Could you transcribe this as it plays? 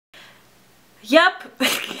Yep,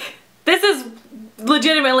 this is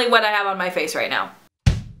legitimately what I have on my face right now.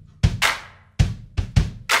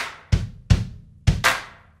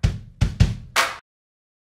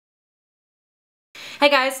 Hey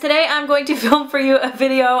guys, today I'm going to film for you a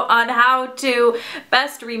video on how to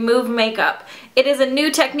best remove makeup. It is a new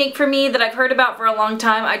technique for me that I've heard about for a long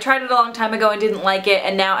time. I tried it a long time ago and didn't like it,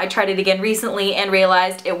 and now I tried it again recently and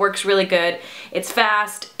realized it works really good. It's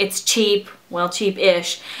fast, it's cheap, well,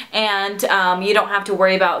 cheap-ish, and you don't have to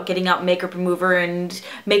worry about getting out makeup remover and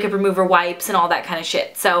makeup remover wipes and all that kind of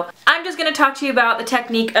shit. So I'm just going to talk to you about the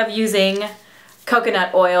technique of using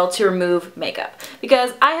coconut oil to remove makeup,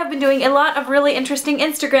 because I have been doing a lot of really interesting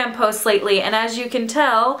Instagram posts lately, and as you can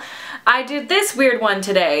tell, I did this weird one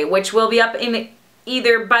today, which will be up in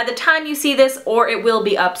either by the time you see this or it will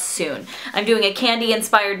be up soon. I'm doing a candy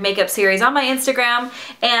inspired makeup series on my Instagram,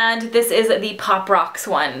 and this is the Pop Rocks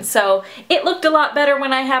one. So it looked a lot better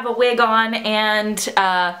when I have a wig on and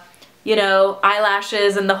you know,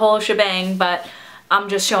 eyelashes and the whole shebang, but I'm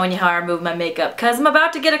just showing you how I remove my makeup because I'm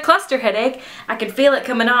about to get a cluster headache. I can feel it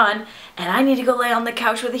coming on, and I need to go lay on the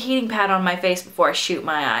couch with a heating pad on my face before I shoot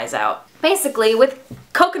my eyes out. Basically, with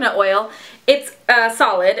coconut oil, it's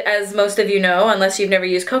solid, as most of you know, unless you've never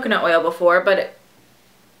used coconut oil before, but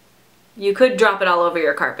you could drop it all over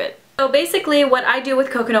your carpet. So basically what I do with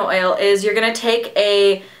coconut oil is you're going to take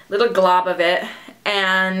a little glob of it,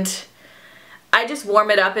 and I just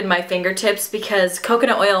warm it up in my fingertips because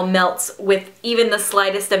coconut oil melts with even the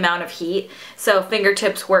slightest amount of heat, so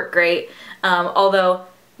fingertips work great, although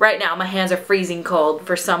right now my hands are freezing cold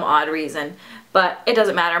for some odd reason, but it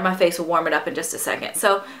doesn't matter, my face will warm it up in just a second.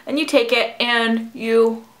 So, and you take it and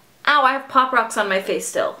you, ow, I have Pop Rocks on my face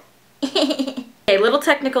still. A little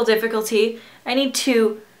technical difficulty, I need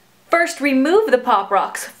to first remove the Pop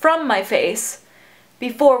Rocks from my face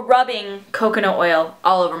before rubbing coconut oil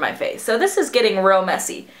all over my face. So this is getting real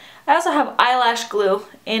messy. I also have eyelash glue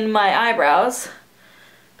in my eyebrows,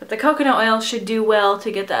 but the coconut oil should do well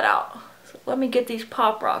to get that out. So let me get these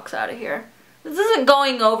Pop Rocks out of here. This isn't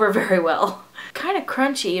going over very well. Kind of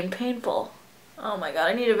crunchy and painful. Oh my god,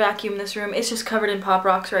 I need to vacuum this room. It's just covered in Pop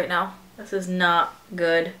Rocks right now. This is not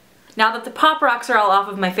good. Now that the Pop Rocks are all off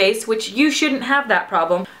of my face, which you shouldn't have that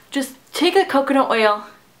problem, just take the coconut oil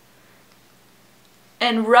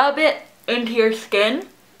and rub it into your skin,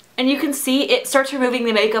 and you can see it starts removing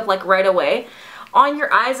the makeup like right away. On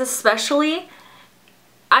your eyes especially,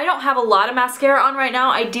 I don't have a lot of mascara on right now,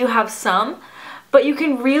 I do have some, but you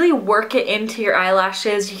can really work it into your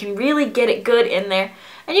eyelashes, you can really get it good in there,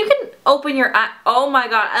 and you can open your eye. Oh my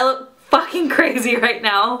god, I look fucking crazy right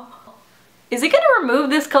now. Is it gonna remove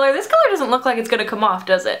this color? This color doesn't look like it's gonna come off,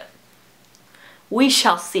 does it? We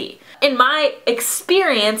shall see. In my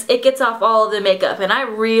experience, it gets off all of the makeup, and I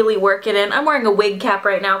really work it in. I'm wearing a wig cap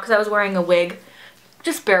right now because I was wearing a wig.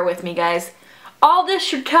 Just bear with me, guys. All this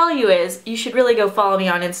should tell you is you should really go follow me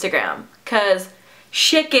on Instagram, because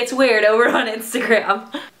shit gets weird over on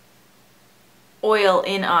Instagram. Oil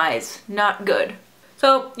in eyes. Not good.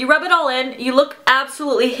 So you rub it all in. You look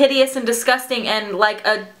absolutely hideous and disgusting and like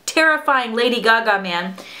a terrifying Lady Gaga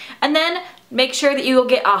man. And then make sure that you will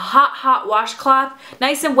get a hot washcloth,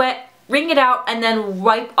 nice and wet, wring it out, and then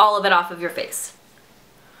wipe all of it off of your face.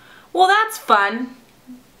 Well, that's fun.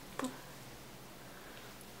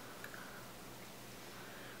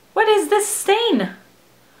 What is this stain?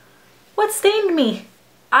 What stained me?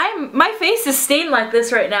 My face is stained like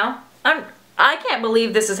this right now. I can't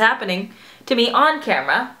believe this is happening to me on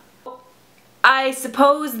camera. I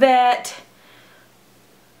suppose that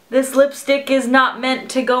this lipstick is not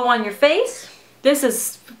meant to go on your face. This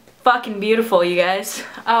is fucking beautiful, you guys.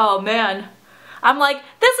 Oh man. I'm like,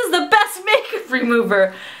 this is the best makeup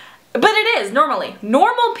remover. But it is, normally.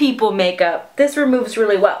 Normal people makeup, this removes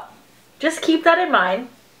really well. Just keep that in mind,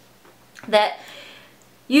 that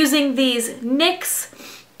using these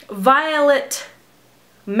NYX Violet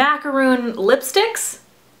Macaroon lipsticks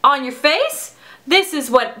on your face, this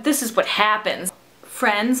is what happens.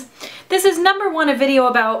 Friends, this is #1 a video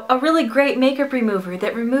about a really great makeup remover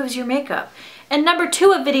that removes your makeup, and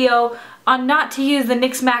 #2 a video on not to use the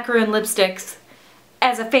NYX Macaroon lipsticks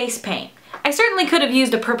as a face paint. I certainly could have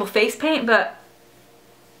used a purple face paint, but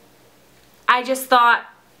I just thought,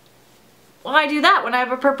 why do that when I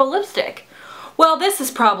have a purple lipstick? Well, this is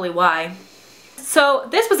probably why. So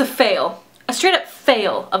this was a fail. A straight up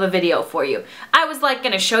fail of a video for you. I was like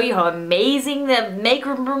gonna show you how amazing the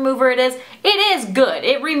makeup remover it is. It is good.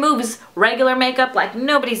 It removes regular makeup like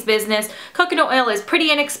nobody's business. Coconut oil is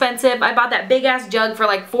pretty inexpensive. I bought that big ass jug for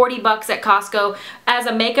like 40 bucks at Costco as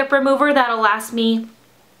a makeup remover that'll last me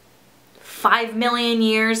 5 million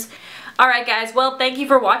years. Alright guys, well thank you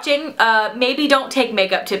for watching. Maybe don't take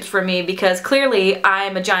makeup tips from me because clearly I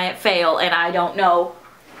am a giant fail and I don't know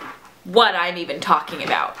what I'm even talking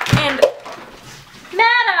about. And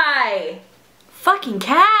Mad Eye! Fucking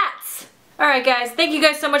cats! Alright guys, thank you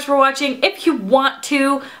guys so much for watching. If you want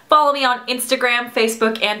to, follow me on Instagram,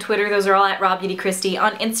 Facebook, and Twitter. Those are all at RawBeautyKristi.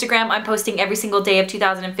 On Instagram, I'm posting every single day of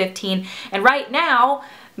 2015. And right now,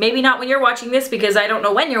 maybe not when you're watching this because I don't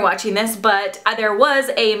know when you're watching this, but there was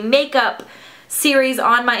a makeup series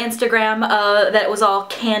on my Instagram that was all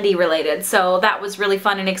candy related. So that was really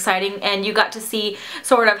fun and exciting, and you got to see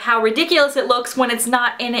sort of how ridiculous it looks when it's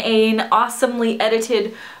not in an awesomely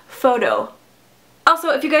edited photo. Also,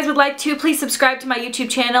 if you guys would like to, please subscribe to my YouTube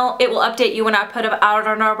channel. It will update you when I put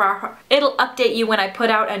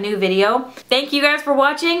out a new video. Thank you guys for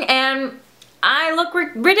watching, and I look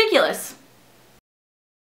ridiculous.